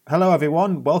Hello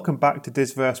everyone, welcome back to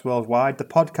Disverse Worldwide, the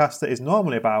podcast that is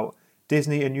normally about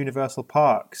Disney and Universal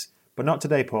parks, but not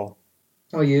today, Paul.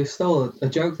 Oh, you stole a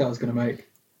joke that I was going to make.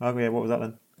 Oh yeah, what was that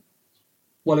then?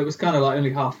 Well, it was kind of like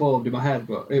only half formed in my head,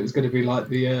 but it was going to be like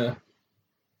the...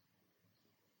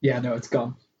 Yeah, no, it's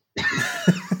gone.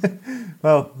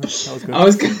 Well, that was good. I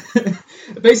was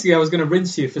Basically, I was going to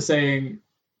rinse you for saying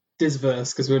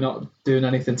Disverse because we're not doing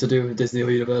anything to do with Disney or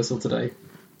Universal today.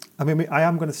 I mean, I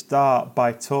am going to start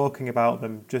by talking about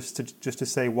them just to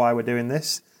say why we're doing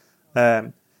this,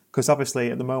 because obviously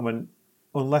at the moment,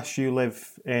 unless you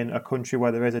live in a country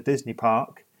where there is a Disney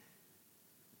park,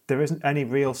 there isn't any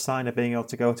real sign of being able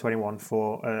to go to anyone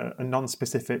for a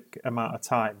non-specific amount of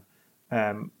time.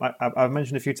 I've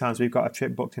mentioned a few times we've got a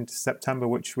trip booked into September,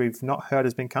 which we've not heard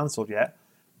has been cancelled yet,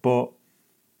 but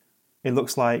it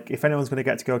looks like if anyone's going to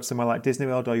get to go to somewhere like Disney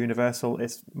World or Universal,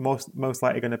 it's most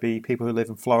likely going to be people who live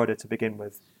in Florida to begin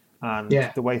with. And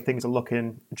the way things are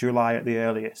looking, July at the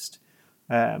earliest.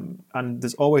 And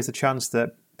there's always a chance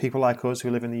that people like us who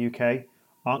live in the UK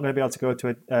aren't going to be able to go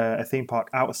to a theme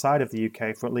park outside of the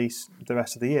UK for at least the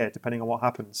rest of the year, depending on what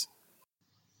happens.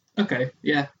 Okay,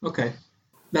 yeah, okay.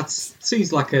 That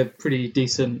seems like a pretty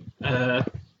decent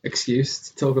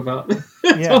excuse to talk about.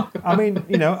 Yeah, I mean,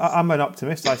 I'm an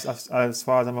optimist. As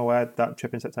far as I'm aware, that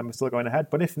trip in September is still going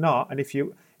ahead. But if not, and if you're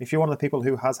one of the people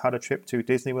who has had a trip to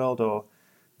Disney World or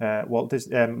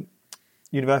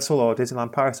Universal or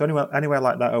Disneyland Paris or anywhere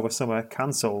like that over summer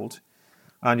cancelled,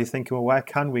 and you're thinking, well, where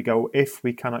can we go if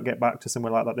we cannot get back to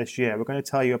somewhere like that this year? We're going to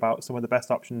tell you about some of the best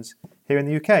options here in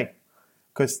the UK.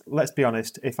 Because let's be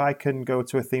honest, if I can go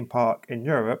to a theme park in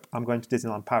Europe, I'm going to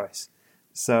Disneyland Paris.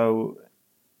 So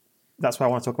that's why I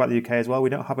want to talk about the UK as well. We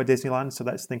don't have a Disneyland, so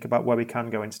let's think about where we can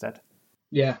go instead.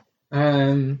 Yeah.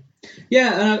 And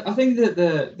I think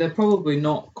that they're probably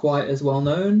not quite as well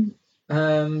known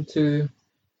to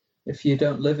if you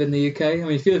don't live in the UK. I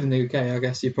mean, if you live in the UK, I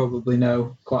guess you probably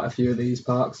know quite a few of these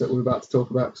parks that we're about to talk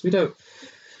about, because we don't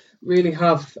really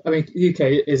have... I mean, the UK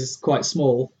is quite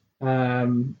small,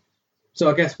 so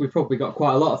I guess we've probably got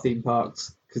quite a lot of theme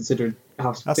parks, considering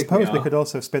how big I suppose we we could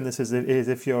also spin this as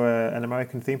if you're an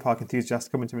American theme park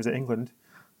enthusiast coming to visit England.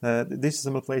 These are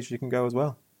some of the places you can go as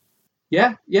well.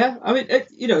 Yeah. I mean,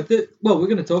 we're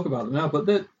going to talk about them now, but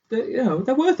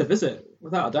they're worth a visit,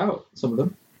 without a doubt, some of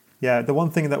them. Yeah, the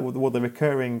one thing that the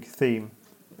recurring theme,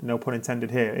 no pun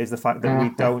intended here, is the fact that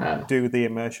we don't do the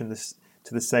immersion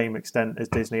to the same extent as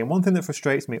Disney. And one thing that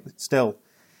frustrates me still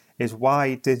is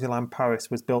why Disneyland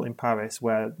Paris was built in Paris,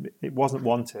 where it wasn't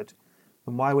wanted,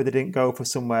 and why they didn't go for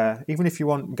somewhere. Even if you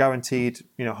want guaranteed,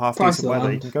 half decent weather,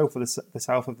 land. You can go for the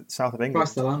south of England. Price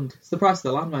of the land. It's the price of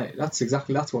the land, mate. That's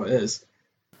what it is.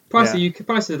 Price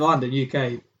of the land in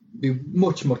UK be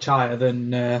much higher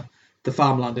than the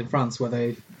farmland in France where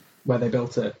they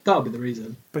built it. That would be the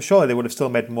reason. But surely they would have still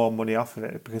made more money off of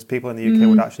it, because people in the UK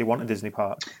would actually want a Disney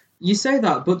park. You say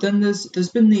that, but then there's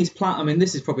been these I mean,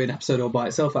 this is probably an episode all by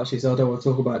itself, actually, so I don't want to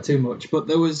talk about it too much. But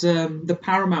there was the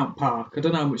Paramount Park. I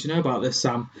don't know how much you know about this,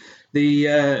 Sam.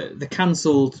 The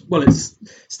cancelled... Well, it's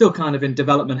still kind of in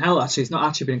development hell, actually. It's not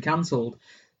actually been cancelled.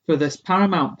 For this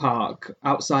Paramount Park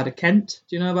outside of Kent.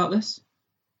 Do you know about this?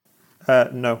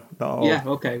 No, not at all. Yeah,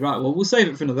 okay, right. Well, we'll save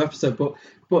it for another episode. But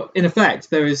in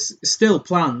effect, there is still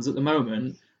plans at the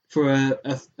moment for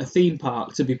a theme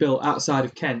park to be built outside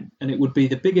of Kent, and it would be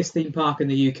the biggest theme park in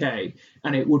the UK,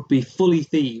 and it would be fully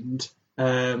themed,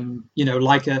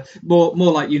 like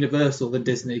more like Universal than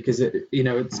Disney, because it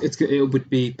would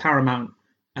be Paramount,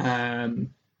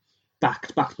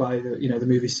 backed by the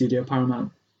movie studio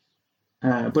Paramount,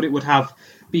 but it would have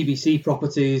BBC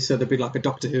properties, so there'd be like a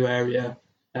Doctor Who area,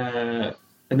 and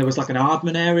there was like an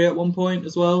Aardman area at one point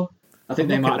as well. I think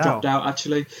they might have dropped out,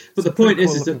 actually. But the point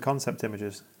is that concept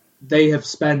images. They have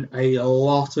spent a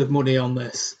lot of money on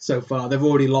this so far. They've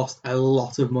already lost a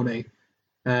lot of money.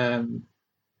 So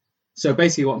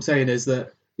basically what I'm saying is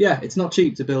that, it's not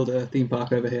cheap to build a theme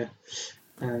park over here.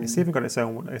 It's even got its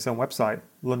own website,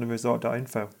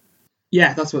 londonresort.info.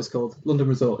 Yeah, that's what it's called, London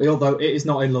Resort. Although it is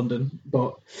not in London,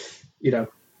 but,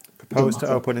 Proposed to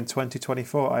open in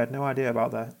 2024. I had no idea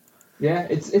about that. Yeah,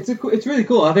 it's really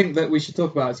cool. I think that we should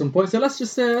talk about it at some point. So let's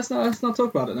just let's not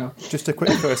talk about it now. Just a quick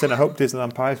first in. I hope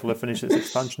Disneyland Paris will have finished its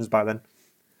expansions by then.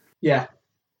 Yeah,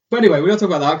 but anyway, we don't talk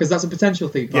about that because that's a potential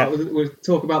theme park. Yeah. We'll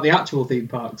talk about the actual theme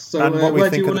parks. So and what we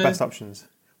think are the best options.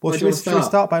 Well, should we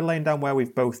start by laying down where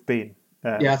we've both been?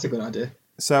 Yeah, that's a good idea.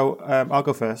 So I'll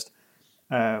go first.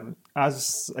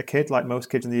 As a kid, like most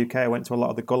kids in the UK, I went to a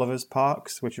lot of the Gulliver's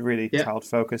parks, which are really child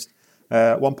focused.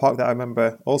 One park that I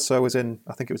remember also was I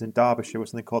think it was in Derbyshire,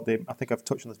 was something called I think I've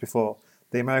touched on this before,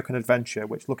 the American Adventure,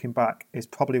 which, looking back, is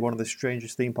probably one of the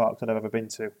strangest theme parks that I've ever been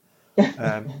to.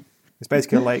 It's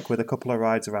basically a lake with a couple of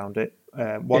rides around it.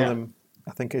 One of them,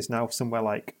 I think, is now somewhere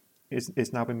like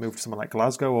is now been moved to somewhere like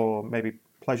Glasgow or maybe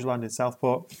Pleasureland in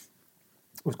Southport.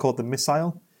 It was called the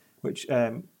Missile, which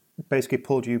basically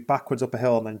pulled you backwards up a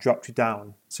hill and then dropped you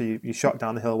down. So you shot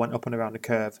down the hill, went up and around a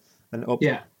curve, then up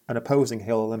an opposing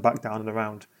hill, and then back down and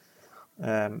around.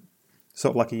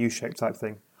 Sort of like a U-shaped type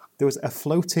thing. There was a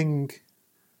floating,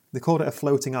 they called it a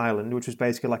floating island, which was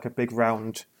basically like a big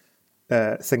round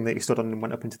thing that you stood on and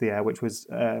went up into the air, which was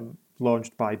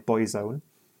launched by Boyzone.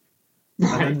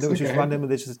 Right, and then there was just randomly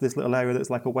there's just this little area that's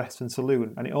like a Western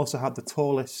saloon, and it also had the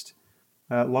tallest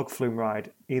log flume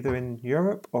ride, either in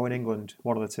Europe or in England,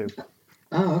 one of the two.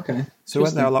 Oh, okay. So I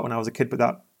went there a lot when I was a kid, but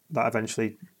that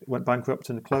eventually went bankrupt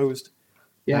and closed.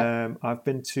 Yeah. I've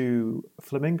been to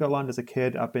Flamingo Land as a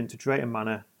kid. I've been to Drayton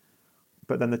Manor,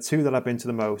 but then the two that I've been to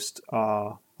the most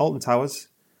are Alton Towers.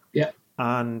 Yeah.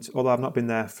 And although I've not been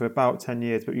there for about 10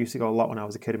 years, but used to go a lot when I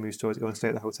was a kid and we used to always go and stay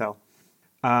at the hotel.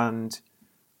 And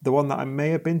the one that I may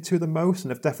have been to the most,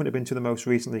 and I've definitely been to the most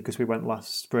recently because we went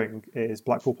last spring, is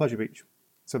Blackpool Pleasure Beach.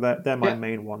 So they're my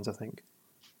main ones, I think.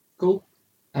 Cool.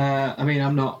 I mean,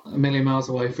 I'm not a million miles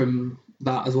away from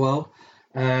that as well.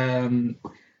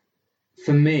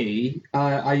 For me,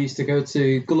 I used to go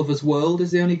to Gulliver's World is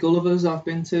the only Gulliver's I've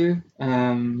been to.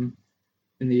 In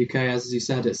the UK, as you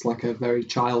said, it's like a very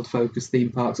child-focused theme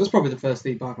park. So it's probably the first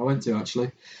theme park I went to,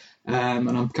 actually. And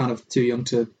I'm kind of too young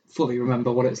to fully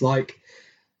remember what it's like.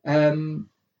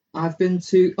 I've been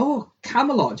to,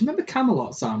 Camelot. Do you remember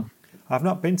Camelot, Sam? I've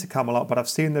not been to Camelot, but I've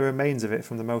seen the remains of it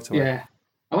from the motorway. Yeah.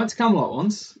 I went to Camelot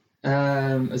once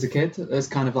as a kid. It's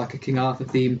kind of like a King Arthur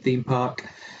theme park.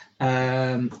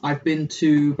 I've been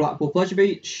to Blackpool Pleasure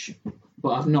Beach, but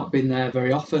I've not been there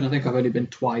very often. I think I've only been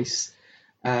twice.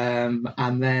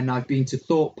 And then I've been to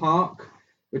Thorpe Park,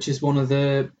 which is one of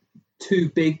the two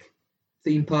big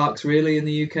theme parks really in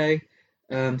the UK.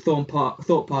 Thorpe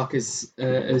Park is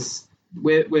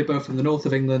we're both from the north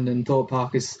of England, and Thorpe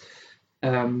Park is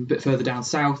a bit further down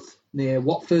south near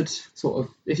Watford. Sort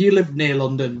of, if you live near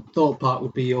London, Thorpe Park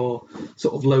would be your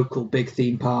sort of local big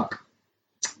theme park.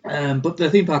 But the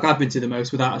theme park I've been to the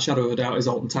most, without a shadow of a doubt, is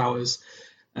Alton Towers,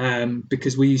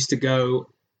 because we used to go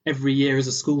every year as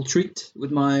a school treat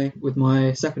with my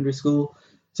secondary school.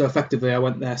 So effectively, I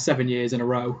went there 7 years in a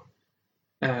row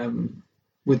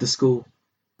with the school.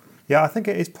 Yeah, I think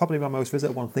it is probably my most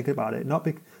visited one, thinking about it. Not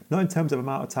in terms of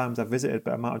amount of times I've visited,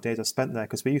 but amount of days I've spent there,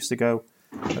 because we used to go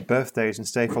at birthdays and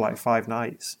stay for like 5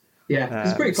 nights. Yeah,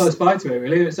 it's pretty close by to it,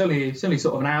 really. It's only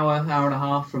sort of an hour and a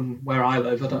half from where I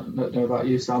live. I don't know about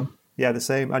you, Sam. Yeah, the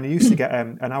same. And you used to get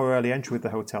an hour early entry with the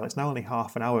hotel. It's now only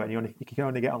half an hour, and you can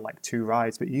only get on like 2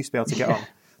 rides, but you used to be able to get on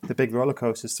the big roller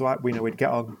coasters. So we'd get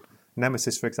on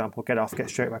Nemesis, for example, get off, get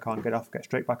straight back on, get off, get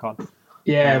straight back on.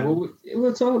 Yeah, we'll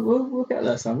get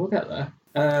there, Sam. We'll get there.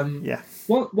 Yeah.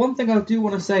 One thing I do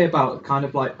want to say about kind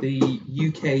of like the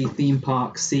UK theme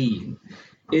park scene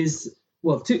is,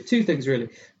 well, two things really.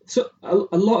 So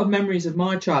a lot of memories of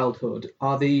my childhood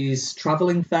are these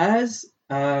travelling fairs,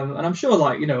 and I'm sure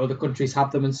like other countries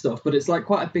have them and stuff, but it's like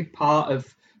quite a big part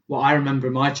of what I remember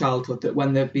in my childhood, that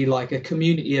when there'd be like a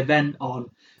community event on,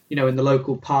 in the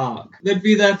local park, they'd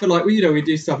be there for like we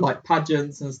do stuff like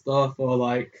pageants and stuff, or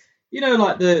like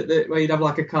like the where you'd have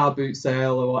like a car boot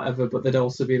sale or whatever, but there'd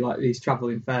also be like these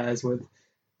travelling fairs with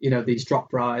these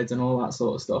drop rides and all that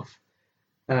sort of stuff.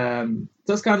 So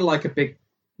it's kind of like a big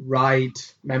ride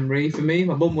memory for me.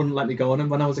 My mum wouldn't let me go on them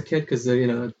when I was a kid because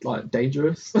they're like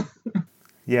dangerous.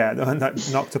 Yeah, and that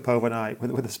knocked up overnight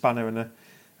with a spanner and a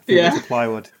few bits of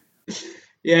plywood.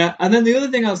 Yeah, and then the other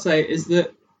thing I'll say is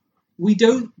that we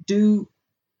don't do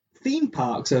theme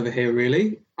parks over here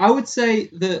really. I would say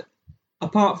that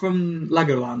apart from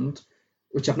Legoland,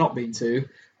 which I've not been to,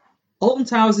 Alton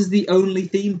Towers is the only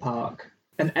theme park,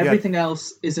 and everything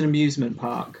else is an amusement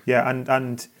park. Yeah,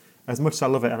 and as much as I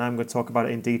love it, and I'm going to talk about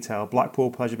it in detail, Blackpool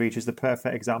Pleasure Beach is the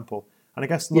perfect example. And I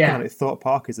guess looking at it, Thorpe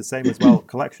Park is the same as well.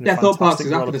 Collection of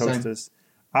fantastic roller coasters,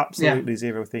 absolutely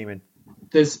zero theming.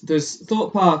 There's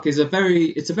Thorpe Park is a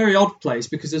very odd place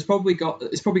because it's probably got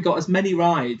as many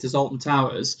rides as Alton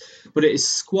Towers, but it is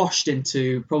squashed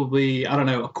into probably, I don't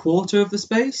know, a quarter of the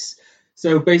space.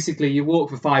 So basically you walk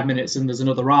for 5 minutes and there's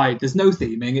another ride. There's no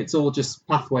theming, it's all just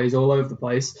pathways all over the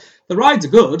place. The rides are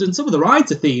good and some of the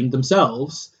rides are themed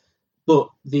themselves, but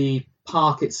the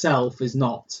park itself is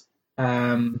not.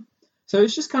 So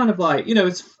it's just kind of like,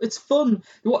 it's fun.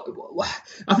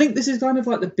 I think this is kind of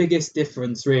like the biggest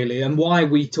difference, really, and why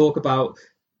we talk about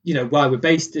why we're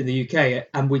based in the UK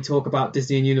and we talk about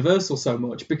Disney and Universal so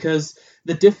much, because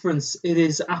the difference, it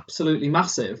is absolutely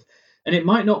massive. And it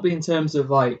might not be in terms of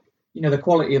like, the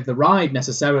quality of the ride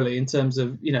necessarily, in terms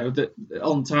of, the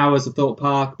Alton Towers, the Thorpe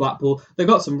Park, Blackpool. They've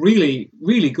got some really,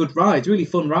 really good rides, really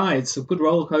fun rides, some good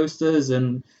roller coasters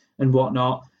and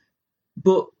whatnot.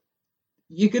 But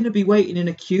you're going to be waiting in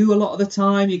a queue a lot of the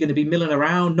time. You're going to be milling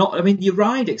around. Your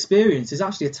ride experience is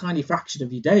actually a tiny fraction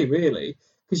of your day, really,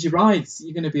 because your rides,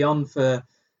 you're going to be on for,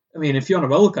 if you're on a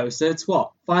roller coaster, it's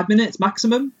what, 5 minutes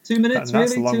maximum, 2 minutes, and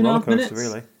that's really, a long 2.5 roller coaster, minutes,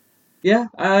 really. Yeah,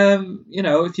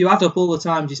 if you add up all the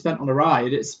time you spent on a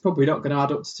ride, it's probably not going to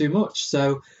add up to too much.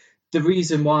 So the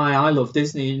reason why I love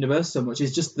Disney and Universal so much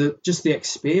is just the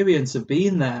experience of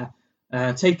being there,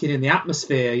 taking in the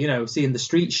atmosphere, seeing the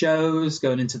street shows,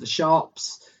 going into the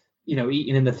shops,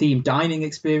 eating in the themed dining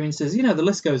experiences. The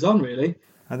list goes on, really.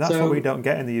 And that's what we don't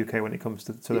get in the UK when it comes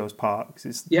to those parks.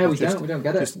 We don't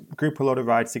get it. Just group a load of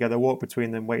rides together, walk between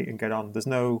them, wait and get on. There's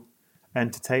no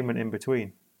entertainment in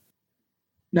between.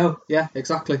 No, yeah,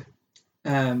 exactly.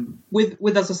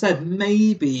 With as I said,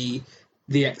 maybe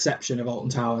the exception of Alton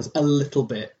Towers a little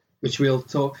bit, which we'll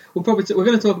talk. We're going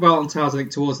to talk about Alton Towers, I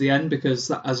think, towards the end,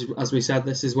 because as we said,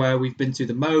 this is where we've been to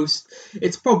the most.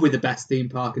 It's probably the best theme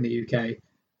park in the UK,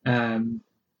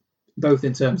 both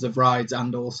in terms of rides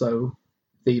and also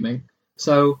theming.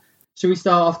 So, should we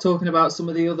start off talking about some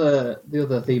of the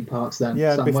other theme parks then?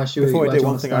 Yeah, Sam, before we do,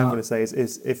 one thing I'm going to say is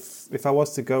if I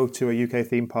was to go to a UK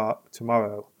theme park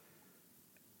tomorrow,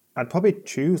 I'd probably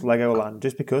choose Legoland,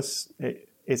 just because it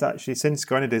is actually, since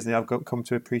going to Disney, I've come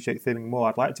to appreciate theming more.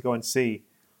 I'd like to go and see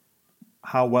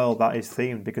how well that is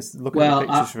themed, because looking at the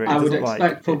pictures for it, I would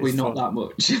expect probably not that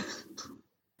much.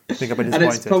 I think I'll be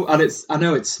disappointed. I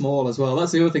know it's small as well.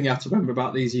 That's the other thing you have to remember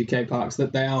about these UK parks,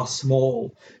 that they are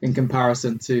small in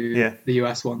comparison to the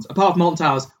US ones. Apart from Alton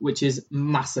Towers, which is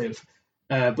massive.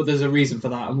 But there's a reason for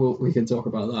that, and we can talk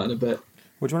about that in a bit.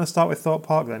 Would you want to start with Thorpe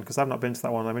Park then? Because I've not been to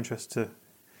that one. I'm interested to...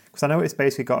 Because I know it's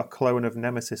basically got a clone of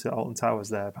Nemesis at Alton Towers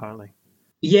there, apparently.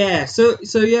 Yeah, so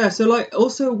like,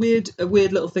 also a weird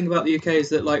little thing about the UK is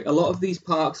that like a lot of these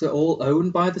parks are all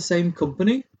owned by the same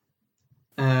company.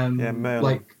 Merlin.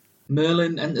 Like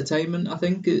Merlin Entertainment, I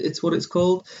think it's what it's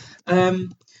called.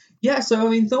 Thorpe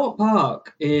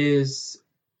Park it's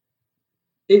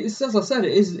as I said,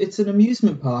 it's an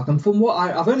amusement park, and from what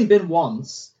I've only been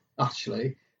once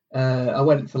actually. I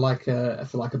went for like a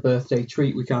birthday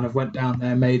treat. We kind of went down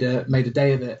there, made a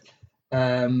day of it.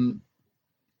 And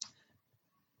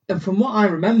from what I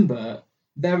remember,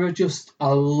 there are just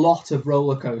a lot of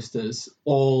roller coasters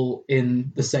all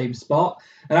in the same spot.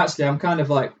 And actually, I'm kind of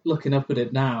like looking up at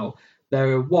it now.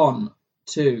 There are 1,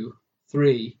 2,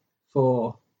 3,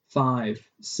 4, 5,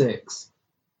 6,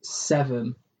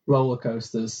 7 roller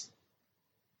coasters.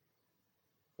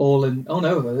 All in. Oh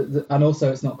no! And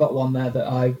also, it's not got one there that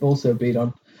I've also been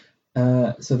on.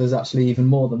 So there's actually even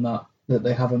more than that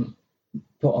they haven't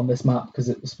put on this map, because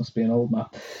this must be an old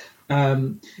map.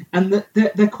 And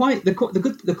they're quite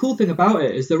the cool thing about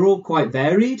it is they're all quite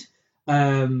varied.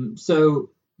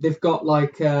 So they've got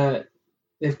like a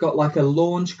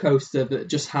launch coaster that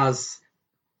just has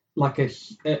like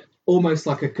almost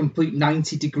like a complete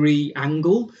 90-degree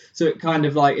angle. So it kind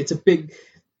of like, it's a big.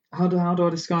 How do I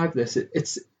describe this?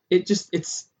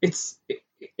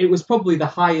 It was probably the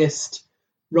highest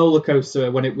roller coaster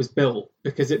when it was built,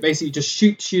 because it basically just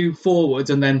shoots you forwards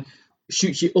and then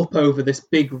shoots you up over this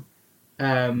big.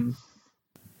 I know.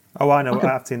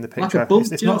 I've seen the picture. Like a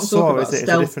bump, it's not Soar, is it?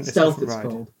 Stealth, it's a different it's ride.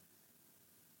 called.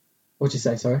 What'd you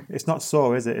say? Sorry. It's not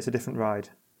Soar, is it? It's a different ride.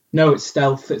 No, it's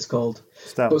Stealth. It's called.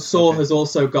 Stealth. But Soar has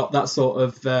also got that sort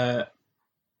of.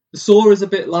 Soar is a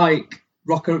bit like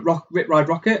Rip Ride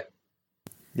Rocket.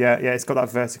 Yeah, it's got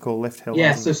that vertical lift hill.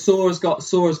 Yeah, so Soar's got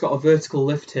a vertical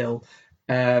lift hill,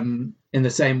 in the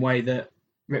same way that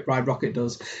Rip Ride Rocket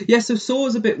does. Yeah, so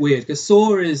Soar's a bit weird, because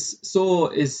Soar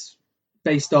is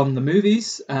based on the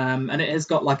movies, and it has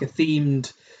got like a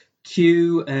themed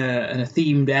queue and a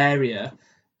themed area.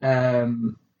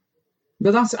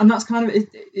 But that's kind of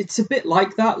it's a bit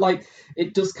like that. Like,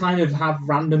 it does kind of have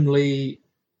randomly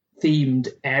themed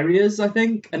areas, I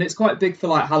think, and it's quite big for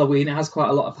like Halloween. It has quite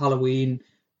a lot of Halloween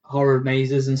horror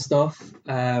mazes and stuff.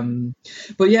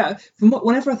 But yeah,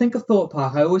 whenever I think of Thorpe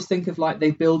Park, I always think of like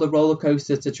they build a roller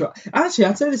coaster to try. Actually,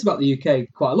 I'd say this about the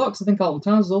UK quite a lot, because I think Alton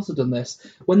Towers has also done this.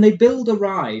 When they build a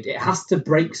ride, it has to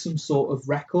break some sort of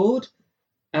record.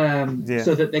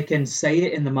 So that they can say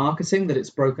it in the marketing that it's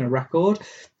broken a record.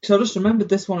 So I just remembered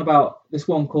this one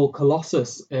called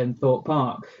Colossus in Thorpe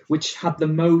Park, which had the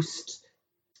most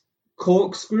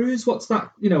corkscrews. What's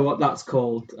that? You know what that's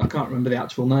called? I can't remember the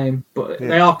actual name, but Yeah.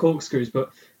 they are corkscrews.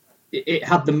 But it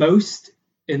had the most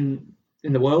in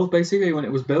the world basically when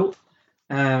it was built.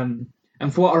 And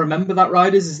for what I remember, that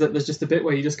ride is that there's just a bit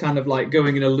where you're just kind of like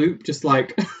going in a loop, just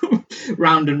like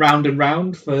round and round and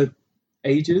round for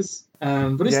ages.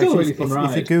 But it's still a really fun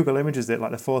ride. If you Google images, it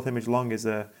like the fourth image long is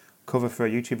a cover for a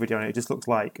YouTube video, and it just looks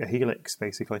like a helix,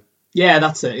 basically. Yeah,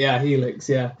 that's it. Yeah, helix.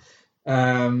 Yeah,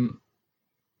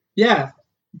 yeah.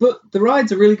 But the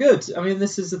rides are really good. I mean,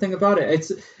 this is the thing about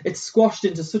it. It's squashed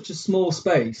into such a small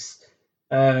space,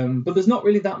 but there's not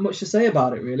really that much to say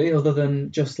about it, really, other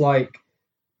than just like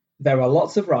there are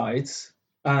lots of rides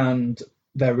and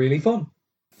they're really fun.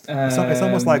 It's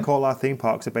almost like all our theme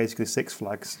parks are basically Six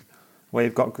Flags, where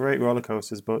you've got great roller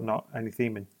coasters but not any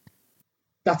theming.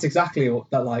 That's exactly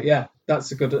what that like. Yeah,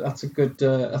 that's a good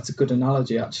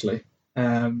analogy actually.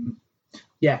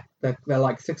 Yeah, they're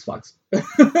like Six Flags,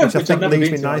 which I think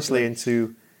leads me nicely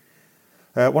into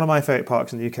one of my favourite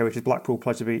parks in the UK, which is Blackpool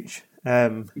Pleasure Beach.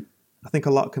 I think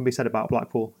a lot can be said about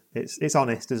Blackpool. It's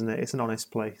honest, isn't it? It's an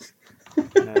honest place.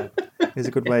 It's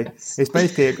a good way. Yes. It's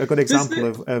basically a good example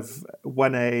of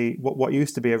when what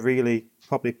used to be a really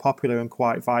probably popular and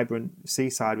quite vibrant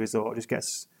seaside resort just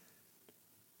gets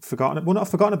forgotten. Well, not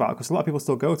forgotten about, because a lot of people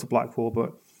still go to Blackpool,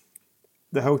 but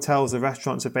the hotels, the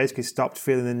restaurants have basically stopped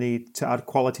feeling the need to add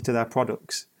quality to their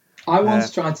products. I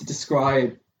once tried to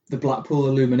describe the Blackpool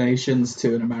Illuminations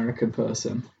to an American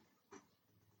person.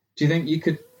 Do you think you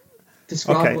could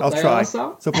describe what they are,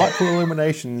 Sam? So Blackpool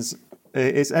Illuminations,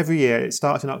 it's every year. It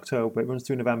starts in October. It runs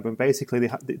through November, and basically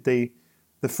the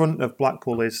front of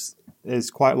Blackpool is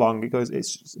quite long.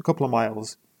 It's a couple of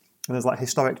miles, and there's like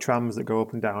historic trams that go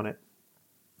up and down it.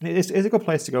 It's a good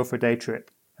place to go for a day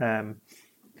trip.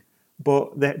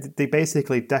 But they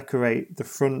basically decorate the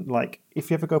front, like if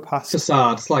you ever go past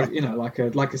facades, like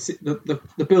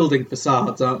the building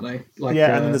facades, aren't they? Like,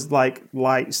 and there's like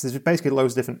lights. There's basically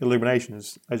loads of different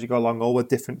illuminations as you go along, all with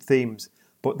different themes.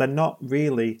 But they're not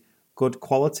really good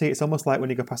quality. It's almost like when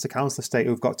you go past a council estate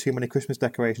who've got too many Christmas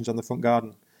decorations on the front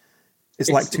garden. It's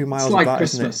like 2 miles. It's like of that,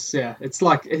 Christmas, isn't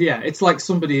it? Yeah. It's like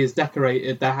somebody has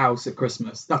decorated their house at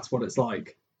Christmas. That's what it's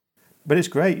like. But it's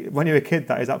great. When you're a kid,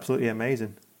 that is absolutely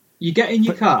amazing. You get in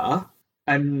your car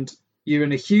and you're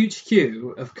in a huge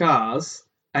queue of cars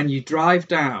and you drive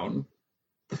down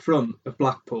the front of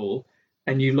Blackpool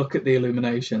and you look at the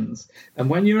illuminations. And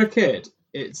when you're a kid,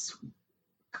 it's...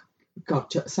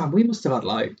 God, Sam, we must have had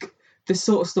like... This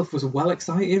sort of stuff was well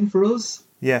exciting for us.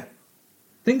 Yeah.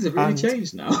 Things have really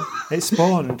changed now. It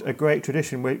spawned a great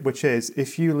tradition, which is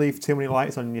if you leave too many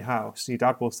lights on in your house, your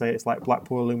dad will say it's like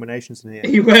Blackpool Illuminations in here.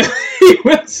 He will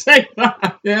say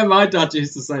that. Yeah, my dad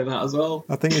used to say that as well.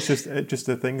 I think it's just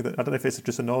a thing that I don't know if it's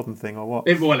just a northern thing or what.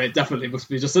 It definitely must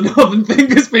be just a northern thing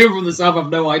because people from the south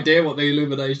have no idea what the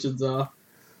illuminations are.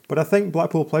 But I think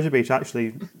Blackpool Pleasure Beach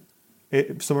actually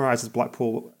it summarises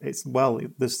Blackpool. There's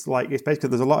basically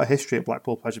there's a lot of history at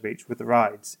Blackpool Pleasure Beach with the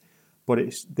rides. But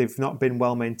they've not been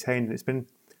well maintained. It's been,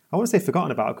 I wouldn't say forgotten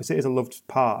about because it is a loved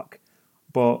park.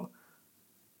 But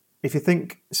if you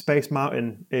think Space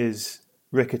Mountain is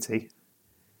rickety,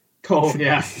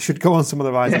 you should go on some of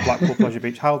the rides at Blackpool Pleasure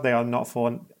Beach. How they are not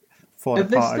falling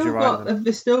apart as you ride them. Have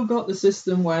they still got the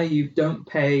system where you don't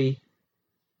pay?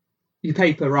 You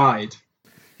pay per ride.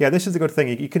 Yeah, this is a good thing.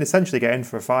 You can essentially get in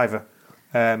for a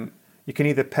 £5. You can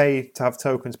either pay to have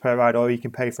tokens per ride or you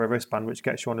can pay for a wristband, which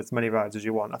gets you on as many rides as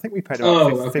you want. I think we paid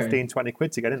about 15, 20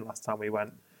 quid to get in last time we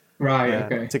went. Right,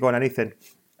 okay. To go on anything.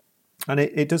 And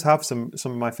it does have some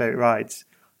of my favourite rides.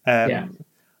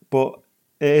 But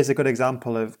it is a good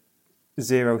example of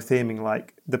zero theming.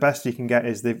 Like, the best you can get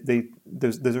is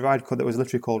there's a ride that was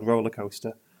literally called Roller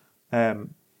Coaster.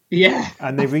 And they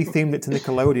rethemed it to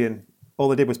Nickelodeon. All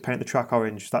they did was paint the track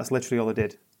orange. That's literally all they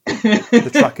did.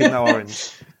 The track is now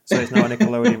orange. So it's now a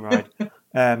Nickelodeon ride.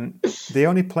 The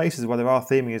only places where there are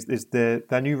theming is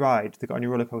their new ride. They've got a new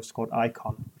roller coaster called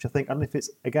Icon, which I don't know if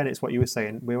it's what you were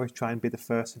saying. We always try and be the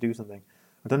first to do something.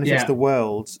 I don't know if it's the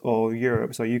world's or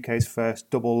Europe's or UK's first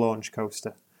double launch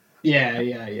coaster.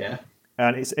 Yeah.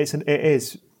 And it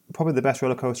is probably the best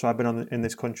roller coaster I've been on in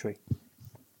this country.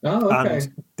 Oh, okay.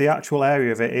 And the actual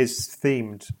area of it is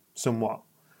themed somewhat,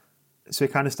 so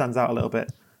it kind of stands out a little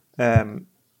bit.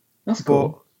 That's cool.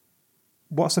 But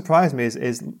what surprised me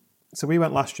is so we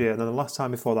went last year, and then the last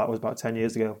time before that was about 10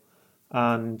 years ago.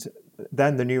 And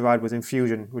then the new ride was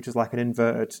Infusion, which is like an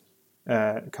inverted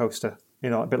coaster,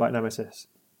 a bit like Nemesis.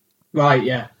 Right,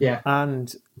 yeah.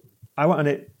 And I went on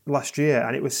it last year,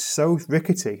 and it was so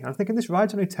rickety. And I'm thinking, this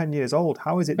ride's only 10 years old.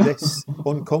 How is it this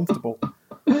uncomfortable?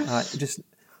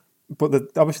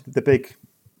 But obviously the big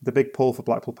the big pull for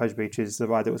Blackpool Pleasure Beach is the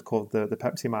ride that was called the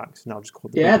Pepsi Max, now just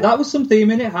called the Yeah, big that one. was some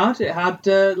theming it had. It had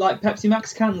like Pepsi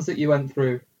Max cans that you went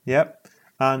through. Yep.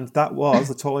 And that was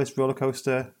the tallest roller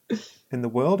coaster in the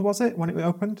world, was it, when it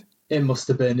opened? It must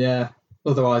have been, yeah.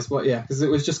 Otherwise, what? Yeah, because it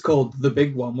was just called the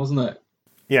big one, wasn't it?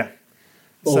 Yeah.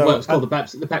 Or So, well, it's called the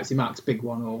Pepsi Max big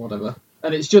one or whatever.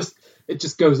 And it just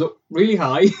goes up really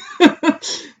high,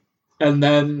 and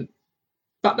then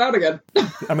back down again.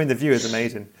 I mean, the view is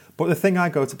amazing. But the thing I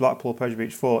go to Blackpool Pleasure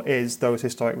Beach for is those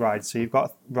historic rides. So you've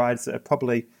got rides that are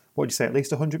probably, what would you say, at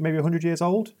least 100, maybe 100 years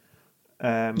old?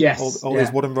 Yes. All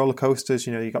these wooden roller coasters.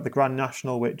 You know, you've got the Grand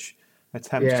National, which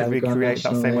attempts to the Grand recreate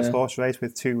that National, famous horse race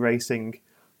with two racing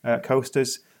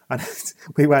coasters. And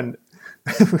we went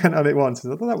on it once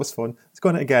and I thought that was fun. Let's go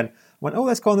on it again. I went,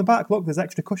 let's go on the back. Look, there's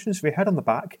extra cushions for your head on the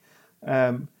back.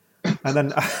 And then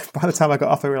by the time I got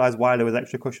off, I realised why there was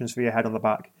extra cushions for your head on the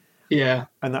back. Yeah.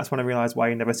 And that's when I realised why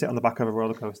you never sit on the back of a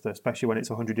roller coaster, especially when it's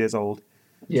 100 years old.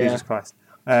 Yeah. Jesus Christ.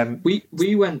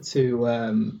 We went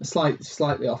to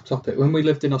slightly off topic. When we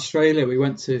lived in Australia, we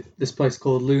went to this place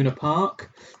called Luna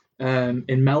Park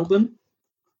in Melbourne,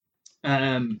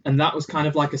 and that was kind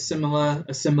of like a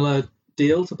similar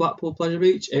deal to Blackpool Pleasure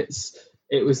Beach.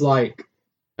 It was like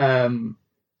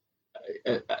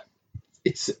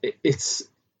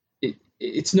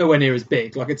it's nowhere near as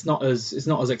big. Like it's not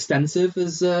as extensive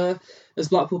as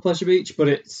Blackpool Pleasure Beach, but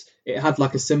it had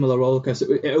like a similar roller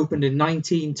coaster. It opened in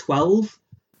 1912,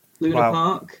 Luna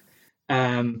Park,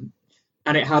 and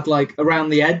it had like around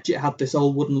the edge, it had this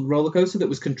old wooden roller coaster that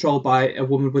was controlled by a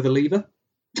woman with a lever.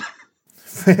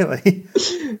 Really?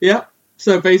 Yeah.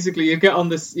 So basically, you'd get on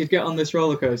this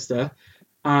roller coaster,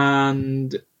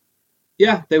 and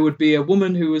yeah, there would be a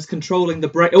woman who was controlling the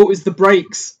brake. Oh, it was the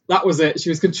brakes. That was it. She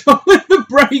was controlling the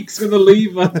brakes with a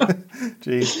lever.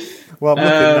 Jeez. Well, I'm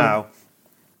looking now.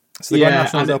 So the Grand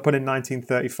National was opened in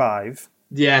 1935.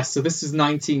 Yeah, so this is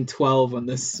 1912 when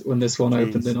this one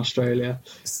opened in Australia.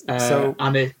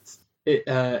 And it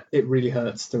really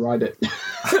hurts to ride it.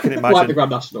 I can imagine. Like the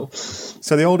Grand National.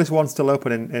 So the oldest one still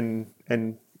open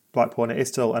in Blackpool, and it is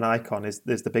still an icon, is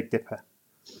the Big Dipper.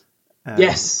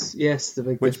 Yes, the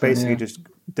Big which Dipper, basically just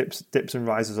dips and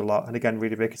rises a lot, and again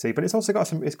really rickety. But it's also got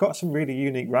some really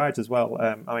unique rides as well.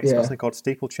 It's got something called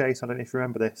Steeplechase. I don't know if you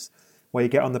remember this, where you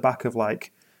get on the back of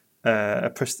like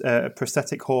a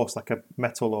prosthetic horse, like a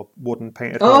metal or wooden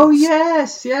painted horse. Oh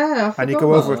yes, yeah. And you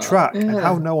go over a track, yeah. and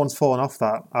how no one's fallen off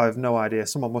that, I have no idea.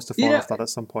 Someone must have fallen off that at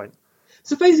some point.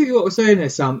 So basically, what we're saying here,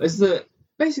 Sam, is that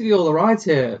basically all the rides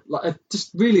here are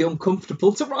just really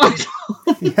uncomfortable to ride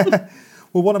on. Yeah.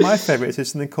 Well, one of my favourites is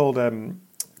something called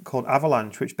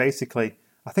Avalanche, which basically,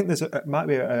 I think it might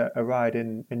be a ride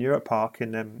in Europe Park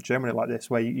in Germany like this,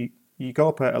 where you go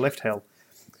up a lift hill,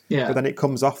 but then it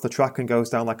comes off the track and goes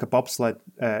down like a bobsled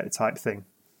type thing.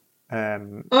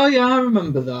 Oh yeah, I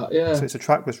remember that. Yeah. So it's a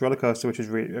trackless roller coaster, which is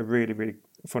a really, really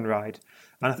fun ride.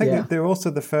 And I think they're also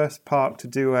the first park to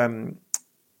do.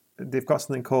 They've got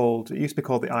something called. It used to be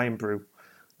called the Iron Brew.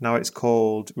 Now it's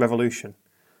called Revolution.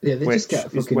 Yeah, they just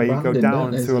get is where you go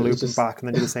down through a loop and back, and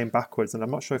then do the same backwards. And I'm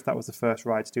not sure if that was the first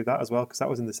ride to do that as well, because that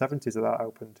was in the 70s that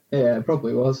opened. Yeah, it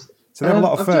probably was. So they have a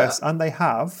lot of firsts, and they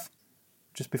have,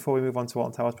 just before we move on to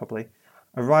Alton Towers probably,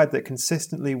 a ride that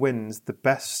consistently wins the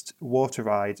best water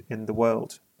ride in the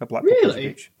world at Blackpool Pleasure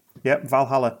Beach. Yep,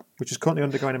 Valhalla, which is currently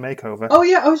undergoing a makeover. Oh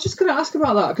yeah, I was just going to ask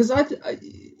about that, because I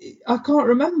can't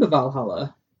remember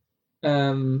Valhalla.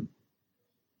 Because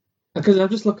I'm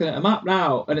just looking at a map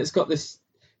now, and it's got this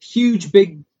huge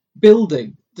big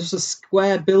building, just a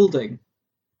square building,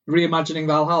 reimagining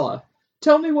Valhalla.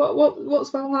 Tell me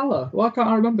what's Valhalla? Why can't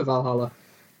I remember Valhalla?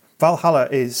 Valhalla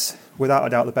is without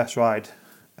a doubt the best ride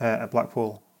at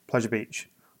Blackpool Pleasure Beach.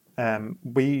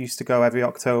 We used to go every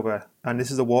October, and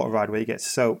this is a water ride where you get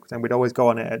soaked, and we'd always go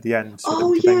on it at the end. So I'm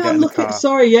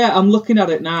looking at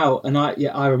it now, and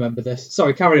I remember this.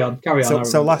 Sorry, carry on.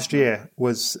 So last year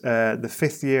was the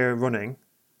 5th year running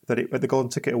that at the Golden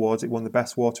Ticket Awards, it won the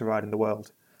best water ride in the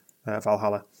world,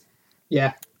 Valhalla.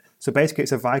 Yeah. So basically,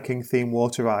 it's a Viking-themed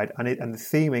water ride, and the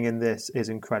theming in this is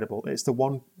incredible. It's the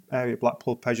one area of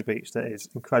Blackpool Pleasure Beach that is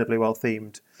incredibly well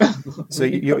themed. So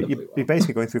you're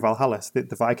basically going through Valhalla, so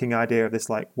the Viking idea of this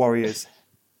like warriors,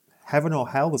 heaven or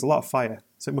hell. There's a lot of fire,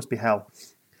 so it must be hell.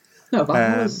 No,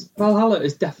 Valhalla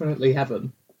is definitely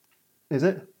heaven. Is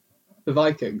it? The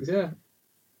Vikings, yeah.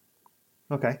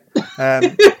 Okay.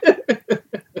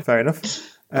 Fair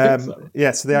enough.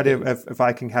 Yeah, so the idea of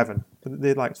Viking heaven,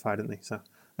 they liked fire, didn't they? So.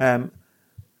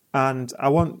 And I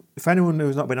want, if anyone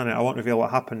who's not been on it, I won't reveal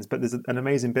what happens, but there's an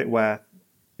amazing bit where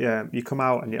you come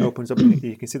out and it opens up and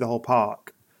you can see the whole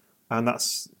park, and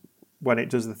that's when it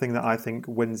does the thing that I think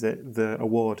wins it the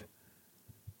award.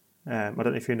 I don't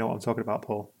know if you know what I'm talking about,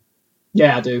 Paul.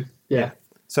 Yeah, I do. Yeah.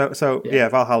 So Yeah.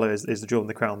 Valhalla is the jewel in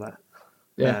the crown there.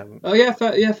 Yeah.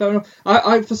 Fair enough.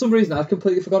 I for some reason I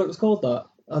completely forgot it was called that.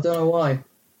 I don't know why.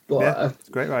 But it's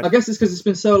a great ride. I guess it's because it's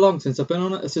been so long since I've been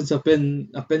on it. Since I've been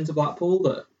to Blackpool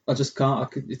that I just can't.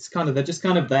 It's kind of they're just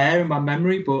kind of there in my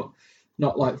memory, but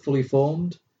not like fully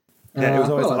formed. Yeah, it was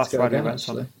always the I'd last like to go ride we again, went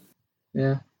on. actually.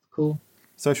 Yeah, cool.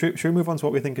 So should we move on to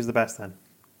what we think is the best then?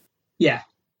 Yeah,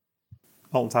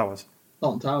 Alton Towers.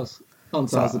 Alton Towers. Alton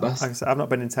Towers is the best. Like I said, I've not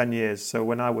been in 10 years, so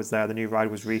when I was there, the new ride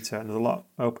was Rita, and there's a lot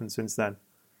open since then.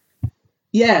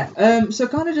 Yeah. So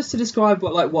kind of just to describe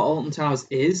what Alton Towers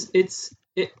is,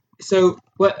 So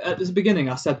at the beginning,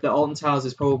 I said that Alton Towers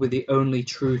is probably the only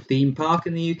true theme park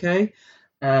in the UK,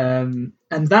 and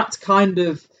that's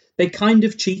they kind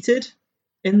of cheated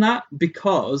in that,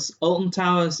 because Alton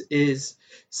Towers is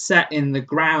set in the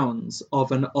grounds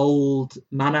of an old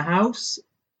manor house.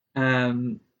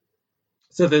 So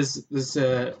there's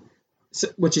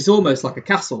which is almost like a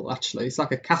castle, actually. It's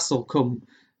like a castle cum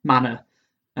manor,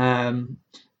 and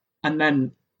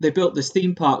then they built this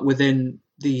theme park within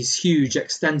these huge,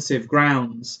 extensive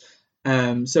grounds.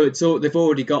 So they've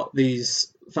already got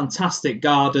these fantastic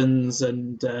gardens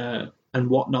and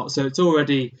whatnot. So it's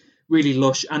already really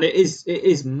lush, and it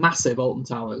is massive. Alton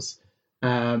Towers.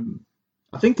 I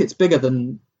think it's bigger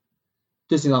than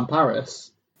Disneyland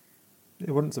Paris.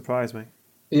 It wouldn't surprise me.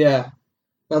 Yeah,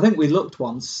 I think we looked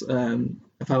once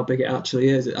of how big it actually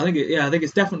is. I think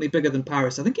it's definitely bigger than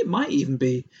Paris. I think it might even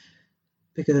be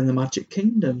bigger than the Magic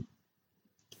Kingdom.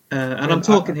 And I'm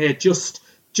talking here just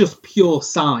pure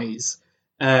size.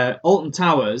 Alton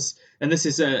Towers, and this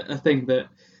is a thing that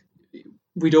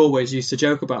we'd always used to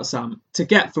joke about, Sam. To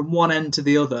get from one end to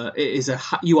the other,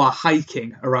 you are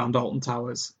hiking around Alton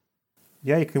Towers.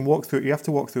 Yeah, you can walk through. You have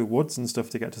to walk through woods and stuff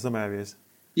to get to some areas.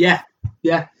 Yeah.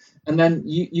 And then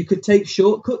you could take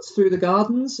shortcuts through the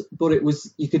gardens, but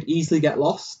you could easily get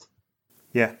lost.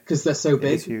 Yeah, because they're so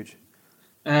big. It's huge.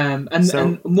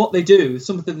 And what they do,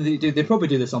 something that they do, they probably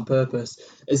do this on purpose,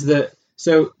 is that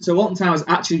so Alton Towers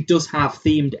actually does have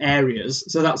themed areas.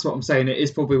 So that's what I'm saying. It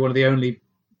is probably one of the only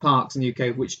parks in the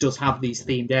UK which does have these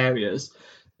themed areas.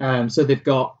 So they've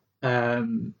got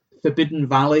Forbidden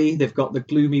Valley, they've got the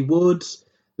Gloomy Woods,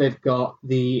 they've got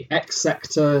the X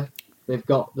Sector, they've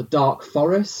got the Dark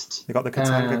Forest. They've got the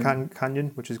Katanga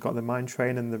Canyon, which has got the mine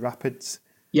train and the rapids.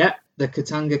 Yeah, the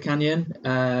Katanga Canyon.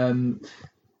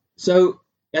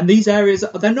 And these areas,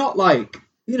 they're not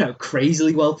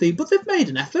crazily wealthy, but they've made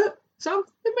an effort. Sam,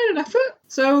 they've made an effort.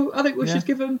 So I think we should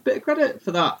give them a bit of credit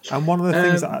for that. And one of the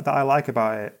things that I like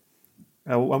about it,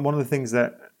 and one of the things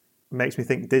that makes me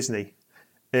think Disney,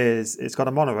 is it's got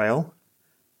a monorail,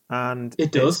 and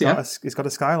it's got a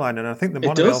skyline, and I think the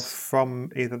monorail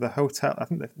from either the hotel, I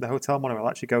think the hotel monorail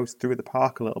actually goes through the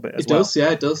park a little bit as well.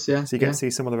 It does, yeah. So you get to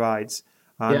see some of the rides.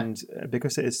 And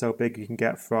because it is so big, you can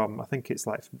get from, I think it's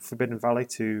like Forbidden Valley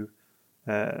to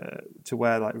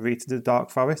where like Rita the Dark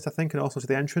Forest, I think, and also to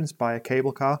the entrance by a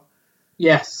cable car.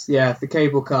 Yes, yeah, the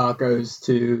cable car goes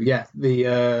to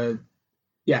where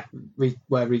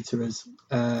Rita is.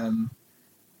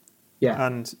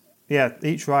 And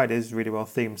each ride is really well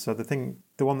themed. So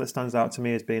the one that stands out to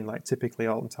me as being like typically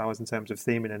Alton Towers in terms of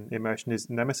theming and immersion is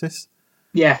Nemesis.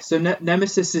 Yeah, so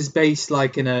Nemesis is based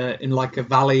in a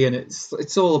valley, and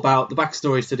it's all about the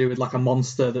backstories to do with like a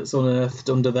monster that's unearthed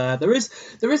under there. There is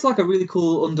like a really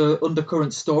cool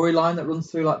undercurrent storyline that runs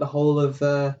through like the whole of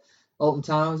Alton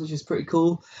Towers, which is pretty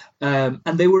cool. And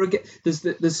they were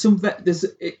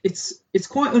it's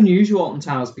quite unusual, Alton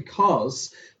Towers,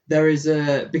 because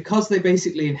because they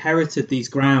basically inherited these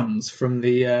grounds from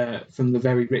the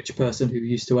very rich person who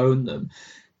used to own them.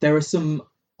 There are some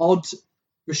odd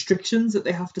restrictions that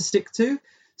they have to stick to,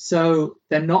 so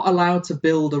they're not allowed to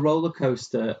build a roller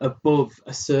coaster above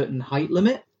a certain height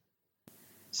limit.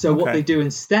 So what they do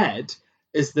instead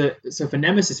is that, so for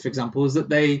Nemesis, for example, is that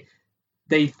they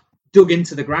dug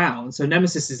into the ground. So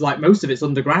Nemesis is like most of it's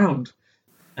underground.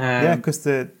 Because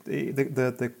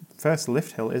the first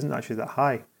lift hill isn't actually that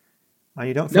high, and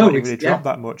you don't feel like you really drop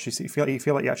that much. You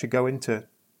feel like you actually go into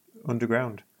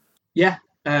underground. Yeah.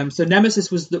 So Nemesis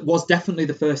was definitely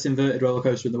the first inverted roller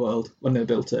coaster in the world when they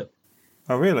built it.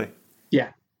 Oh, really?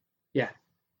 Yeah.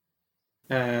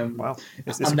 Wow,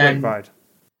 it's a great ride.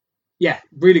 Yeah,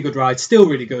 really good ride. Still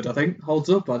really good, I think. Holds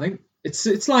up, I think.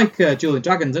 It's like Julian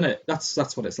Dragons, isn't it?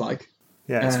 That's what it's like.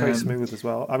 Yeah, it's very smooth as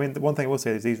well. I mean, the one thing I will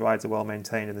say is these rides are well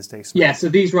maintained and they stay smooth. Yeah, so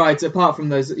these rides, apart from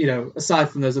those, aside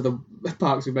from those other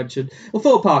parks we mentioned, well,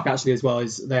 Thorpe Park actually as well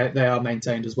is they are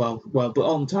maintained as well. Well, but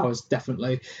Alton Towers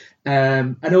definitely,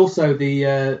 and also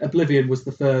the Oblivion was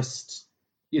the first,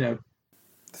 The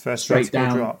first straight vertical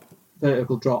down drop.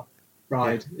 vertical drop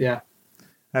ride. Yeah.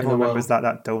 Everyone remembers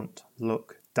that don't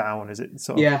look down as it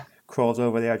sort of crawls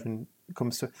over the edge and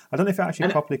comes to. I don't know if it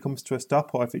actually properly comes to a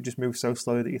stop or if it just moves so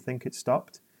slowly that you think it's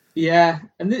stopped. Yeah,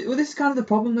 and this is kind of the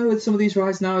problem though with some of these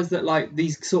rides now is that like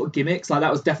these sort of gimmicks, like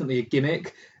that was definitely a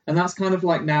gimmick, and that's kind of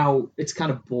like now it's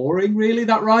kind of boring really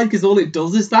that ride because all it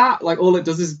does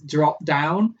is drop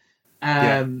down.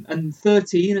 And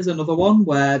 13 is another one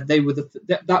where they were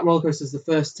that roller coaster is the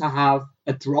first to have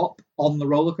a drop on the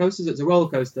roller coasters. It's a roller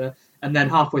coaster, and then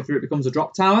halfway through it becomes a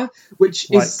drop tower, which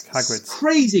like is Hagrid's.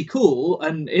 Crazy cool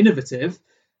and innovative.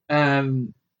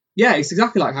 Yeah, it's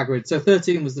exactly like Hagrid. So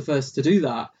 13 was the first to do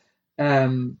that.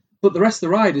 But the rest of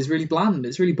the ride is really bland.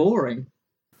 It's really boring.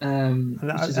 Which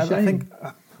is a shame. I think,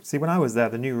 when I was there,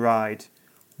 the new ride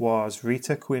was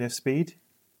Rita, Queen of Speed.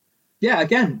 Yeah,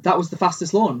 again, that was the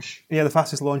fastest launch. Yeah, the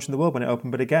fastest launch in the world when it opened,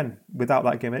 but again, without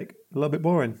that gimmick, a little bit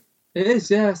boring. It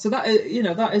is, yeah. So that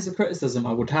is a criticism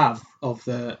I would have of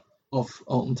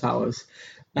Alton Towers.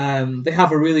 They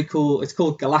have a really cool. It's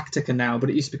called Galactica now,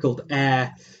 but it used to be called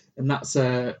Air, and that's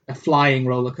a flying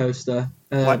roller coaster.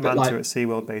 Like Manta at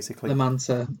SeaWorld, basically. The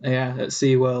Manta, yeah, at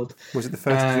SeaWorld. Was it the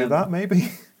first to do that,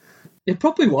 maybe? It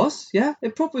probably was, yeah.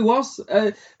 It probably was.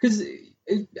 Because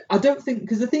I don't think...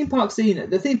 Because the theme park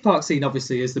scene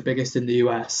obviously is the biggest in the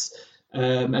US.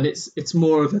 And it's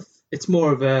more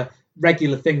of a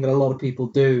regular thing that a lot of people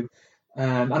do.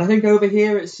 And I think over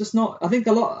here it's just not. I think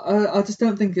a lot. I just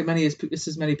don't think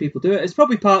as many people do it. It's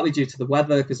probably partly due to the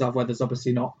weather because our weather's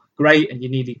obviously not great, and you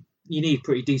need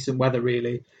pretty decent weather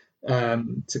really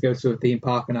to go to a theme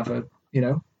park and have a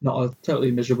not a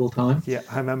totally miserable time. Yeah,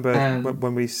 I remember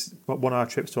when one of our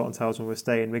trips to Alton Towers when we were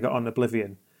staying, we got on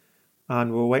Oblivion,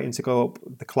 and we were waiting to go up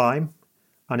the climb,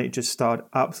 and it just started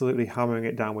absolutely hammering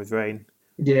it down with rain.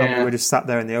 Yeah. And we were just sat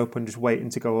there in the open, just waiting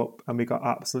to go up, and we got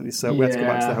absolutely soaked. We had to go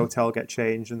back to the hotel, get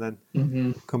changed, and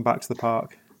then come back to the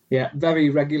park. Yeah, very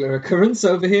regular occurrence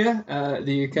over here,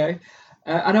 the UK.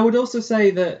 And I would also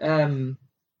say that,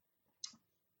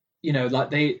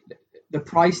 the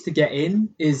price to get in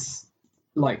is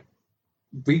like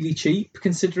really cheap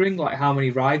considering like how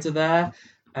many rides are there.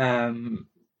 And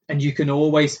you can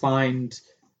always find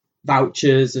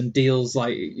vouchers and deals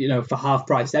like for half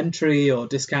price entry or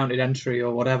discounted entry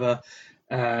or whatever.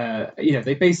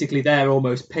 They're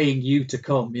almost paying you to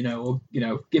come, or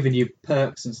giving you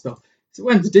perks and stuff. So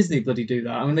when does Disney bloody do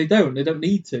that? I mean, they don't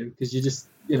need to because you just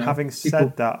Having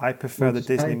said that, I prefer the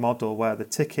Disney model where the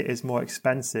ticket is more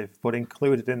expensive, but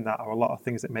included in that are a lot of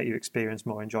things that make your experience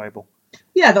more enjoyable.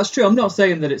 Yeah, that's true. I'm not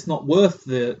saying that it's not worth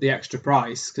the extra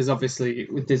price because obviously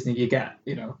with Disney you get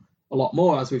a lot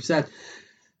more, as we've said.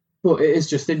 But it is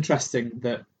just interesting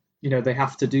that they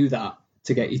have to do that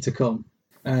to get you to come.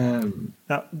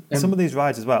 Now, some of these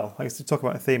rides as well, like to talk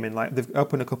about a theming, like they've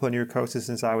opened a couple of new coasters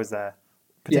since I was there.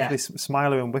 Particularly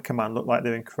Smiler and Wicker Man look like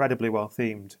they're incredibly well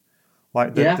themed.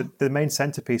 Like the main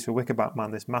centerpiece for Wicker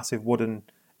Man, this massive wooden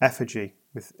effigy,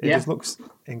 just looks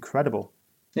incredible.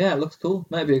 Yeah, it looks cool.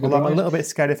 Might be a good I'm a little bit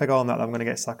scared if I go on that I'm going to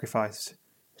get sacrificed.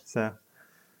 So,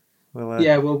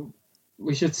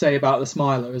 we should say about the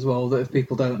Smiler as well that if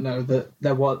people don't know that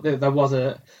there was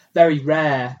a very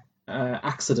rare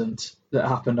accident that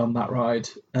happened on that ride,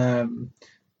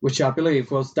 which I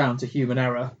believe was down to human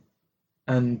error,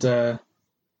 and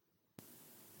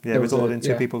it resulted in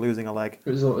two people losing a leg. It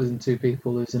resulted in two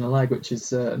people losing a leg, which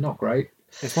is not great.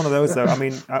 It's one of those though. I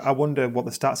mean, I wonder what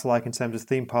the stats are like in terms of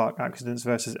theme park accidents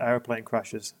versus airplane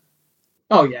crashes.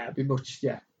 Oh yeah, it'd be much.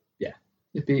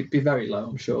 It'd be very low,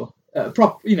 I'm sure.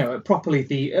 Properly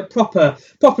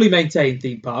maintained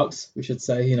theme parks, we should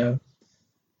say. I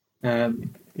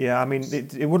mean,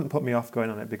 it wouldn't put me off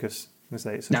going on it because, it's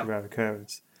such a rare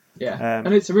occurrence. Yeah,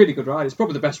 and it's a really good ride. It's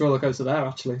probably the best roller coaster there,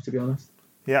 actually, to be honest.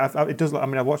 Yeah, it does. I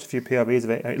mean, I've watched a few POVs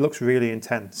of it. And it looks really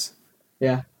intense.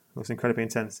 Yeah, it looks incredibly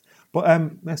intense. But I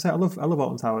love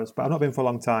Alton Towers, but I've not been for a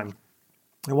long time.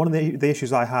 And one of the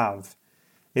issues I have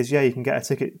is, you can get a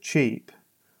ticket cheap,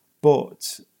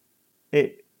 but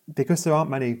because there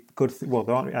aren't many good.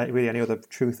 There aren't really any other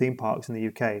true theme parks in the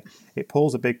UK. It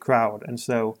pulls a big crowd, and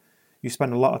so you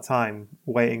spend a lot of time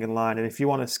waiting in line. And if you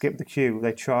want to skip the queue,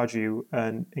 they charge you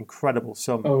an incredible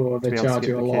sum. Oh, they charge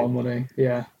you a lot of money.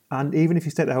 Yeah. And even if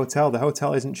you stay at the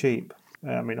hotel isn't cheap.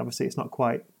 I mean, obviously, it's not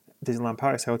quite Disneyland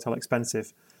Paris hotel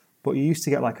expensive, But you used to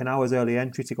get like an hour's early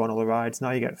entry to go on all the rides.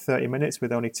 Now you get 30 minutes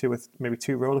with only maybe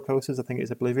two roller coasters. I think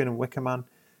it's Oblivion and Wicker Man.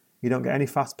 You don't get any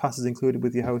fast passes included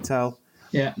with your hotel.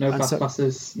 Yeah, no fast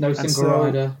passes, no single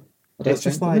rider. I don't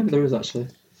think maybe there is actually.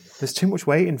 There's too much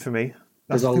waiting for me.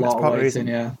 There's a lot of waiting,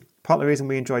 yeah. Part of the reason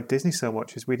we enjoyed Disney so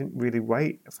much is we didn't really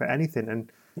wait for anything.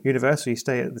 And Universal, you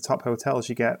stay at the top hotels,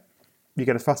 you get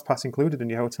a fast pass included in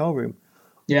your hotel room.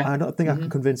 Yeah. I don't think I can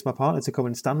convince my partner to come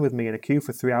and stand with me in a queue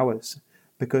for 3 hours,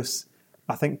 because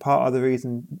I think part of the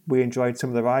reason we enjoyed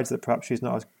some of the rides that perhaps she's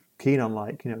not as keen on,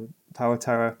 like, Tower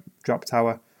Terror, Drop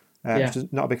Tower,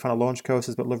 she's not a big fan of launch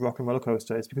coasters but love Rock and Roller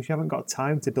Coaster, is because you haven't got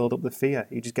time to build up the fear.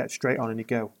 You just get straight on and you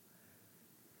go.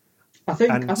 I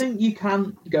think you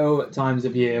can go at times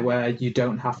of year where you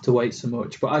don't have to wait so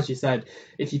much. But as you said,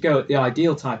 if you go at the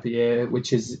ideal type of year,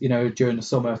 which is, during the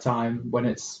summer time when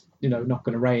it's, not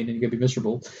going to rain and you're going to be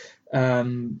miserable,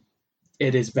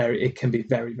 it can be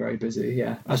very, very busy.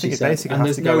 Yeah. I think it basically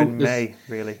has to go in May,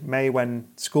 really. May when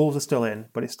schools are still in,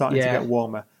 but it's starting to get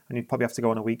warmer. And you'd probably have to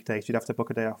go on a weekday, so you'd have to book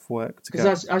a day off work to go.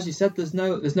 Because as you said, there's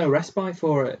no respite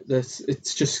for it.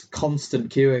 It's just constant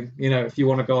queuing. If you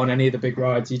want to go on any of the big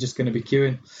rides, you're just going to be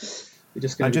queuing. You're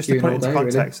just going to be queuing all day. And just to put it into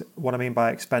context, really. What I mean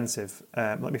by expensive,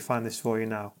 let me find this for you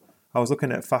now. I was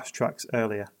looking at Fast Tracks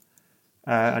earlier,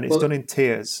 and it's done in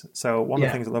tiers. So one of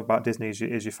the things I love about Disney is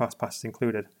your fast passes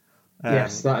included.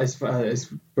 Yes, that is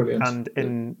brilliant. And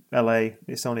in LA,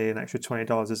 it's only an extra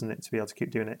 $20, isn't it, to be able to keep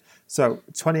doing it? So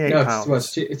 £28. No,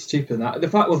 it's cheaper than that.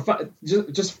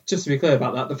 Just to be clear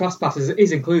about that, the fast pass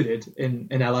is included in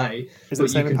LA. Is it the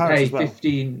same in Paris as well?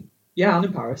 15. Yeah, and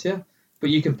in Paris, yeah.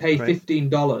 But you can pay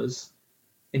 $15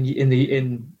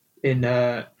 in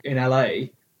LA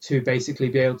to basically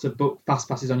be able to book fast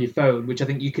passes on your phone, which I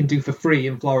think you can do for free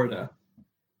in Florida.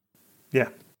 Yeah.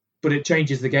 But it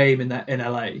changes the game in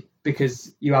LA,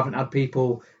 because you haven't had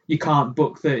people, you can't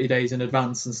book 30 days in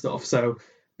advance and stuff. So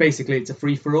basically it's a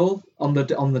free for all on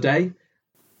the day.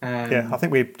 I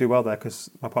think we do well there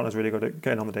because my partner's really good at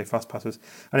getting on the day fast passes.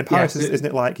 And in Paris, isn't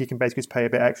it like you can basically just pay a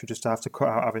bit extra just to have to cut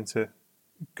out having to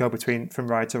go from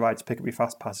ride to ride to pick up your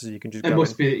fast passes? You can just go.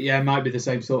 It might be the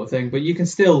same sort of thing, but you can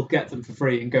still get them for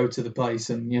free and go to the place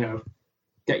and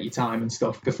get your time and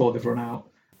stuff before they've run out.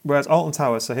 Whereas Alton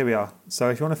Towers, so here we are.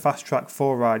 So if you want to fast track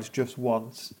 4 rides just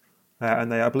once,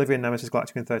 and they are Oblivion, Nemesis,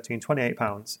 Galactic and 13,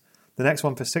 £28. The next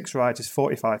one for 6 rides is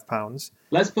 £45.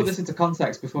 Let's put this into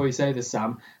context before you say this,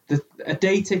 Sam. A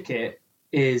day ticket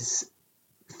is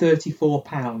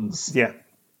 £34. Yeah.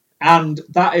 And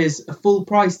that is a full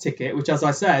price ticket, which, as I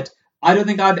said, I don't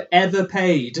think I've ever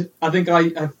paid. I think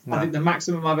I think the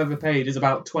maximum I've ever paid is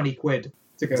about £20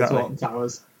 to go to Alton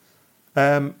Towers.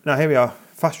 Now here we are.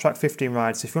 Fast track 15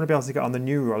 rides. If you want to be able to get on the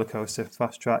new roller coaster,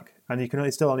 fast track, and you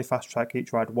can still only fast track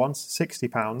each ride once,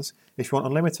 £60. If you want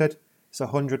unlimited, it's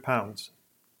 £100.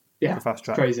 Yeah, for fast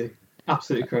track. Crazy,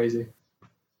 absolutely crazy.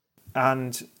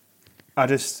 And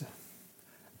if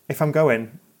I'm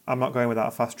going, I'm not going without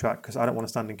a fast track because I don't want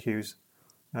to stand in queues.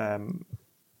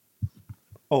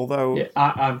 Although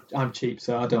I'm cheap,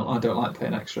 so I don't like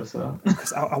paying extra. So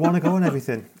because I want to go on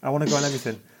everything.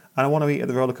 And I want to eat at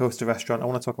the roller coaster restaurant. I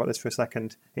want to talk about this for a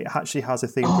second. It actually has a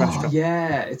themed restaurant.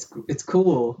 Yeah, it's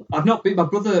cool. I've not been. My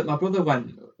brother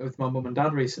went with my mum and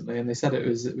dad recently, and they said it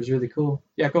was really cool.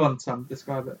 Yeah, go on, Sam.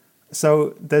 Describe it.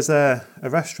 So there's a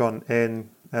restaurant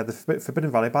in the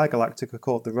Forbidden Valley by Galactica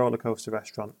called the Roller Coaster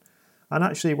Restaurant. And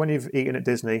actually, when you've eaten at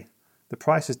Disney, the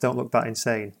prices don't look that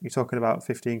insane. You're talking about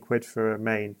 £15 for a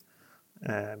main,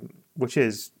 which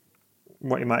is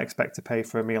what you might expect to pay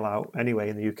for a meal out anyway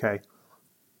in the UK.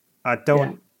 I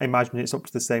don't imagine it's up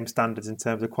to the same standards in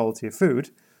terms of quality of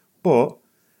food, but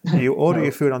you order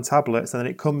your food on tablets and then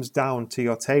it comes down to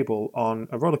your table on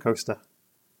a roller coaster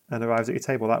and arrives at your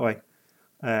table that way.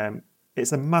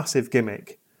 It's a massive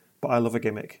gimmick, but I love a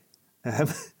gimmick.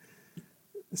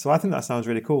 So I think that sounds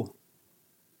really cool.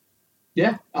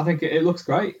 Yeah, I think it looks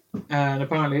great, and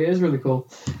apparently it is really cool.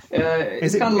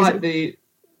 It's kind of like the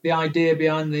idea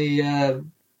behind the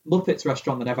Muppets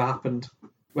restaurant that never happened,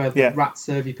 where the rats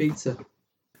serve you pizza.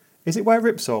 Is it where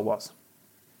Ripsaw was?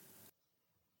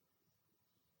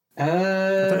 I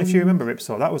don't know if you remember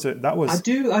Ripsaw. That was. I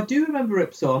do remember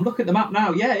Ripsaw. I'm looking at the map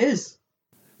now. Yeah, it is.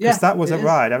 Because that was a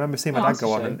ride. I remember seeing my dad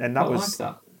go on, and that was.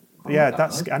 Like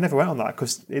that. I never went on that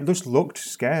because it just looked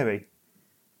scary.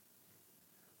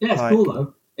 Yeah, it's cool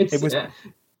though.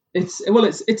 It's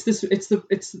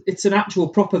an actual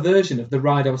proper version of the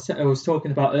ride I was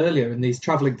talking about earlier in these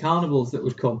travelling carnivals that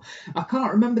would come. I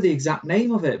can't remember the exact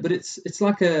name of it, but it's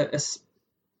like they've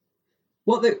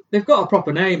got a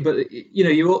proper name, but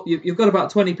you've got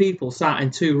about 20 people sat in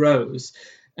 2 rows,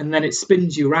 and then it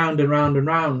spins you round and round and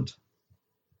round.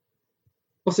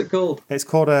 What's it called? It's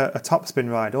called a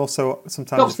topspin ride, also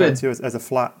sometimes referred to as a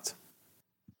flat.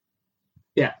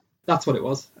 Yeah, that's what it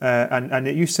was. And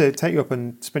it used to take you up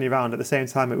and spin you around. At the same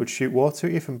time, it would shoot water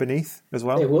at you from beneath as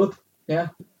well. It would, yeah.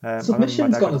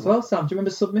 Submission's gone as well, Sam. Do you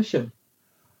remember Submission?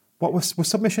 What was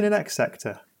Submission in X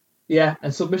Sector? Yeah,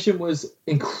 and Submission was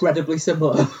incredibly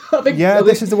similar.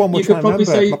 This is the one we're trying to remember.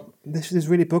 Say... This is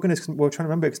really bugging us because we're trying to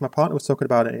remember because my partner was talking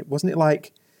about it. Wasn't it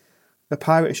like a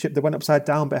pirate ship that went upside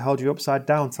down but held you upside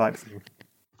down type thing?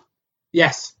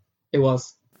 Yes, it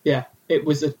was. Yeah, it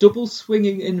was a double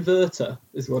swinging inverter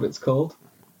is what it's called.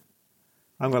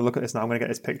 I'm going to look at this now. I'm going to get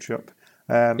this picture up.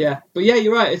 But yeah,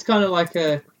 you're right. It's kind of like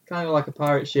a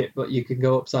pirate ship, but you can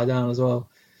go upside down as well.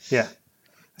 Yeah.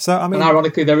 So I mean, and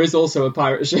ironically, there is also a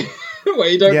pirate ship where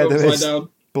you don't go upside down.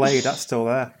 Blade, that's still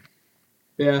there.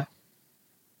 Yeah.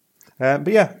 But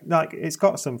yeah, like it's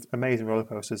got some amazing roller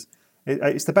coasters.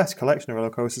 It's the best collection of roller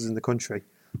coasters in the country.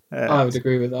 I would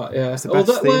agree with that. Yeah.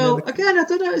 Again, I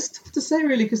don't know. It's tough to say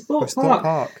really because Thorpe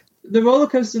Park, the roller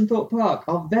coasters in Thorpe Park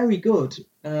are very good.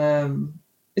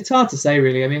 It's hard to say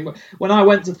really. I mean, when I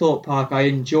went to Thorpe Park, I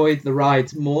enjoyed the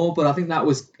rides more, but I think that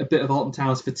was a bit of Alton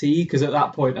Towers fatigue because at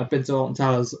that point I've been to Alton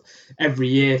Towers every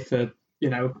year for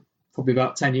probably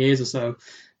about 10 years or so,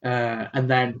 and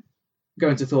then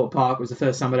going to Thorpe Park was the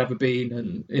first time I'd ever been,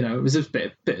 and it was just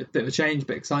a bit of a change, a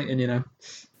bit exciting.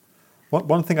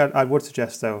 One thing I would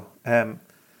suggest though,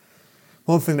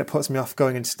 one thing that puts me off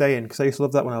going and staying, because I used to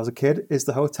love that when I was a kid, is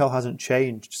the hotel hasn't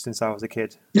changed since I was a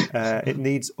kid. It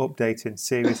needs updating,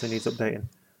 seriously needs updating.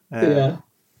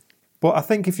 But I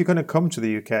think if you're going to come to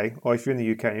the UK, or if you're in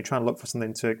the UK and you're trying to look for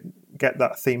something to get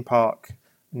that those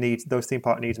theme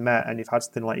park needs met, and you've had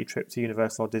something like your trip to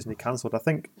Universal or Disney cancelled, I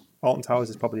think Alton Towers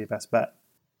is probably your best bet.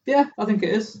 Yeah, I think it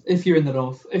is. If you're in the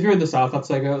north. If you're in the south, I'd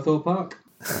say go to Thorpe Park.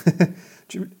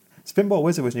 Spinball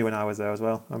Wizard was new when I was there as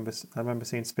well. I remember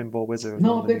seeing Spinball Wizard.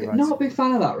 Not a big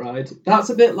fan of that ride.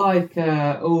 That's a bit like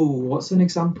what's an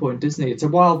example in Disney? It's a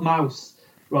Wild Mouse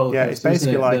roller coaster. Yeah, it's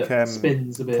basically like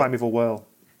spins a bit. Primeval Whirl.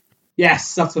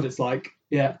 Yes, that's what it's like.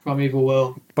 Yeah, Primeval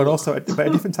Whirl. But also a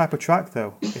different type of track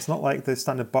though. It's not like the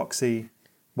standard boxy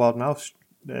Wild Mouse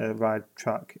ride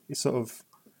track. It's sort of,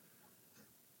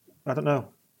 I don't know.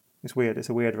 It's weird. It's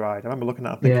a weird ride. I remember looking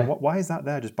at it and thinking, why is that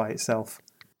there just by itself?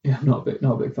 Yeah, I'm not a big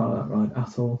fan of that ride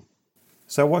at all.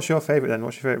 So what's your favourite then?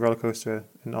 What's your favourite roller coaster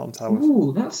in Alton Towers?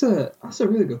 Ooh, that's a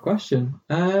really good question.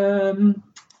 I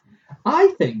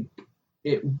think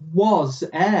it was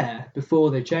Air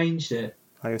before they changed it.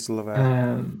 I used to love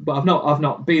Air. But I've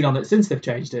not been on it since they've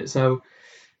changed it, so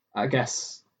I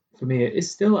guess for me it is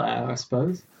still Air, I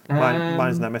suppose.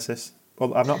 Mine's Nemesis.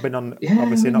 Well, I've not been on,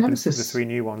 obviously not Nemesis. Been to the 3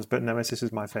 new ones, but Nemesis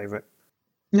is my favourite.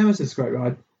 Nemesis is a great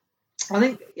ride. I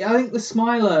think the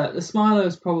Smiler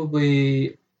is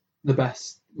probably the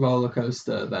best roller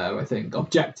coaster there, I think,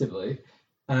 objectively.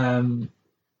 But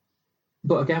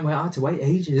again, I had to wait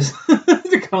ages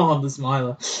to go on the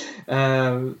Smiler.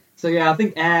 So yeah, I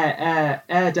think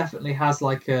Air definitely has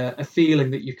like a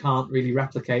feeling that you can't really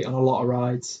replicate on a lot of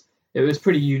rides. It was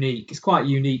pretty unique. It's quite a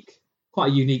unique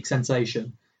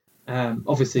sensation.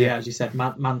 Obviously, as you said,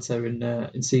 Manta in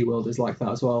SeaWorld is like that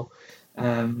as well.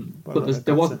 But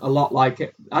there wasn't a lot like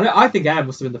it. I think Air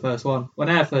must have been the first one. When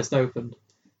Air first opened,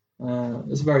 it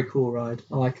was a very cool ride.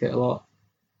 I like it a lot.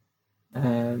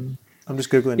 I'm just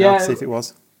Googling now to see if it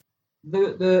was.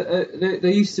 There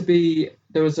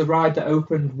was a ride that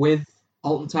opened with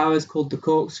Alton Towers called the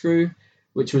Corkscrew,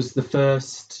 which was the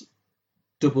first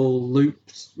double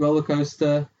looped roller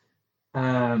coaster.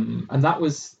 And that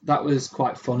was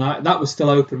quite fun. That was still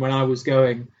open when I was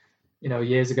going,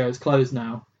 years ago. It's closed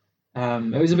now.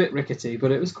 It was a bit rickety,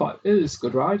 but it was a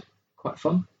good ride, quite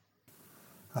fun.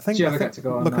 Did you ever get to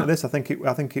go on looking that? At this, I think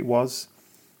it was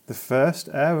the first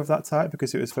Air of that type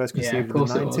because it was first conceived in the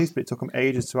 90s, but it took them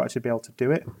ages to actually be able to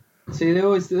do it. See, they're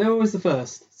always the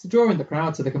first. It's drawing the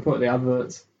crowd so they can put the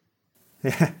adverts.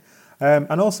 Yeah,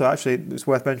 and also actually, it's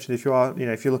worth mentioning if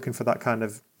you're looking for that kind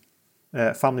of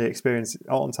family experience,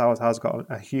 Alton Towers has got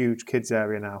a huge kids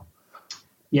area now.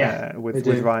 Yeah, with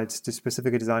rides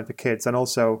specifically designed for kids, and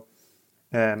also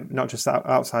not just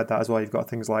outside that as well. You've got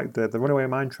things like the Runaway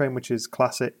Mine Train, which is a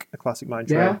classic mine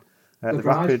train. The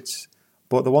Rapids.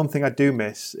 But the one thing I do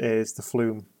miss is the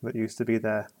Flume that used to be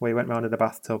there, where you went round in a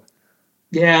bathtub.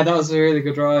 Yeah, that was a really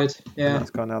good ride. Yeah,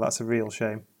 that's gone now. That's a real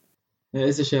shame. It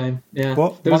is a shame. Yeah,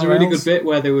 but there was a really good bit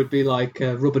where there would be like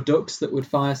rubber ducks that would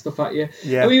fire stuff at you.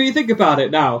 Yeah. I mean, when you think about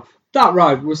it now, that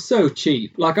ride was so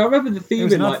cheap. Like I remember the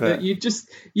theming like that.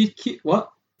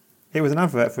 What? It was an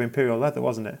advert for Imperial Leather,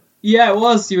 wasn't it? Yeah, it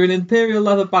was. You were in Imperial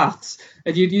Leather baths,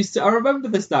 and I remember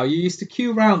this now. You used to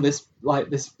queue around this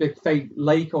big fake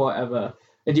lake or whatever,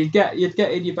 and you'd get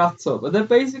in your bathtub, and then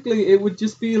basically it would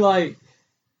just be like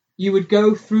you would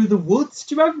go through the woods.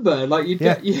 Do you remember? Like you'd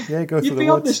Go you'd through be the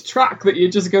on woods. this track that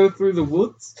you'd just go through the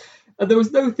woods, and there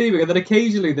was no theming. And then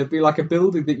occasionally there'd be like a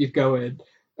building that you'd go in,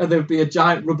 and there'd be a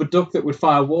giant rubber duck that would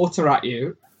fire water at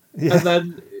you, Yeah.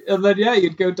 and then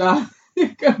you'd go down,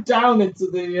 you'd go down into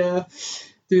the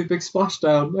do a big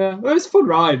splashdown. Yeah, it was a fun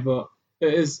ride, but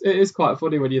it is quite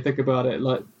funny when you think about it.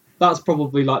 Like that's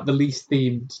probably like the least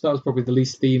themed. That was probably the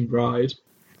least themed ride.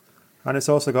 And it's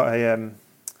also got a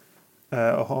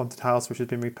haunted house which has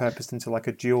been repurposed into like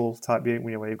a duel type unit,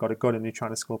 where you've got a gun and you're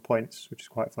trying to score points, which is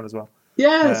quite fun as well.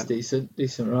 Yeah, it's decent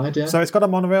ride. Yeah. So it's got a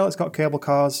monorail, it's got cable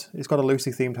cars, it's got a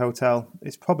Lucy themed hotel.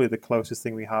 It's probably the closest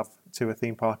thing we have to a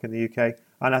theme park in the UK,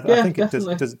 and I think it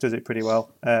does it pretty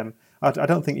well. I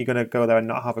don't think you're going to go there and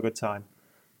not have a good time.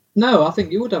 No, I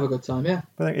think you would have a good time. Yeah.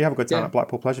 I think you have a good time at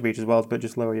Blackpool Pleasure Beach as well, but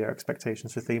just lower your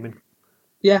expectations for theming.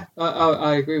 Yeah,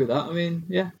 I agree with that. I mean,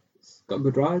 yeah, it's got a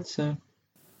good ride. So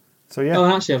yeah. Oh,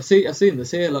 and actually, I've seen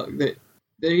this here. Look, they're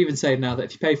even saying now that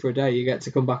if you pay for a day, you get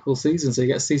to come back all season. So you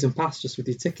get a season pass just with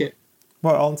your ticket.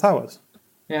 What, Alton Towers?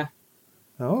 Yeah.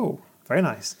 Oh, very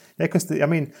nice. Yeah, because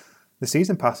the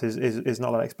season pass is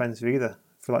not that expensive either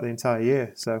for like the entire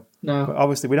year. So no, but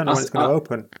obviously we don't know when it's going to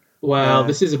open. Well,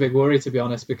 this is a big worry, to be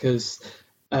honest, because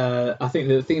I think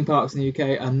that the theme parks in the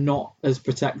UK are not as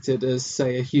protected as,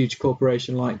 say, a huge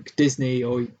corporation like Disney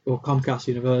or Comcast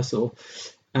Universal.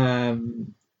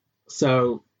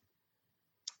 So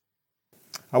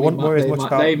I wouldn't worry as much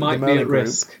about they might the be Merlin at Group,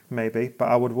 risk, maybe, but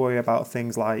I would worry about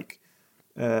things like,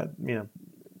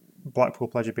 Blackpool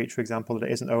Pleasure Beach, for example, that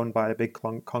it isn't owned by a big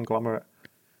conglomerate.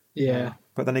 Yeah.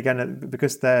 But then again,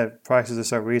 because their prices are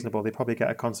so reasonable, they probably get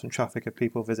a constant traffic of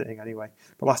people visiting anyway.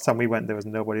 But last time we went, there was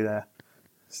nobody there.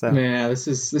 So yeah, this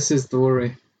is the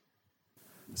worry.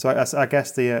 So I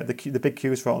guess the big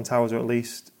queues for Alton Towers are at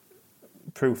least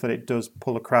proof that it does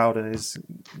pull a crowd and is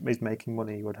making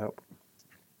money, you would hope.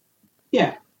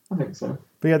 Yeah, I think so.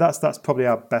 But yeah, that's probably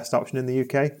our best option in the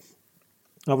UK.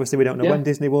 Obviously, we don't know when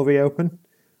Disney will reopen,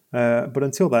 but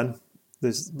until then,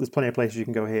 there's plenty of places you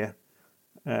can go here.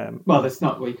 Well, it's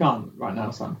not. Well, you can't right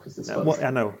now, Sam, because it's closed. I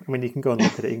know. I mean, you can go and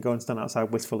look at it. You can go and stand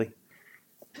outside wistfully.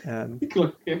 You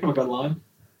can look online.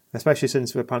 Especially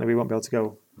since apparently we won't be able to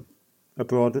go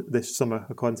abroad this summer,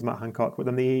 according to Matt Hancock. But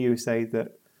then the EU say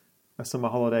that a summer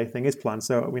holiday thing is planned,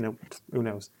 so who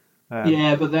knows?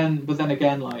 Yeah, but then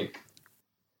again, like,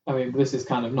 I mean, this is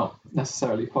kind of not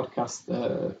necessarily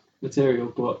podcast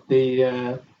material, but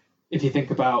if you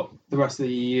think about the rest of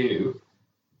the EU,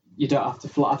 you don't have to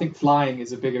fly. I think flying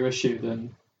is a bigger issue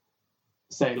than,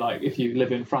 say, like if you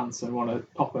live in France and want to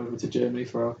pop over to Germany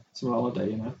for a summer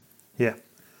holiday, Yeah.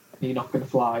 You're not going to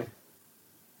fly.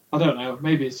 I don't know.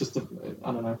 Maybe it's just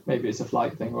maybe it's a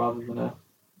flight thing rather than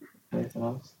anything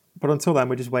else. But until then,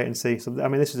 we just wait and see. So, I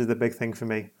mean, this is the big thing for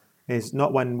me, is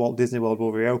not when Walt Disney World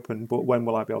will reopen, but when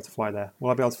will I be able to fly there?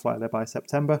 Will I be able to fly there by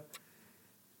September?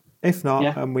 If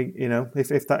not, and we,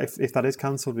 if that is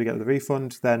cancelled, we get the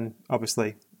refund, then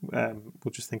obviously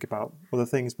we'll just think about other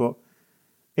things. But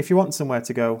if you want somewhere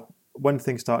to go, when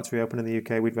things start to reopen in the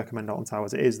UK, we'd recommend Alton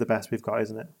Towers. It is the best we've got,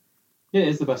 isn't it? Yeah, it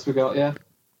is the best we've got, yeah.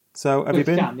 So have you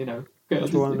been?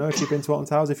 If you want to know if you've been to Alton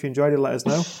Towers? If you enjoyed it, let us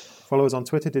know. Follow us on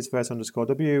Twitter,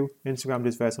 disverse_w, Instagram,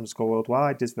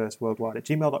 disverse_worldwide,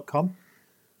 disverseworldwide@gmail.com.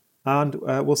 And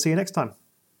we'll see you next time.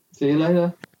 See you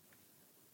later.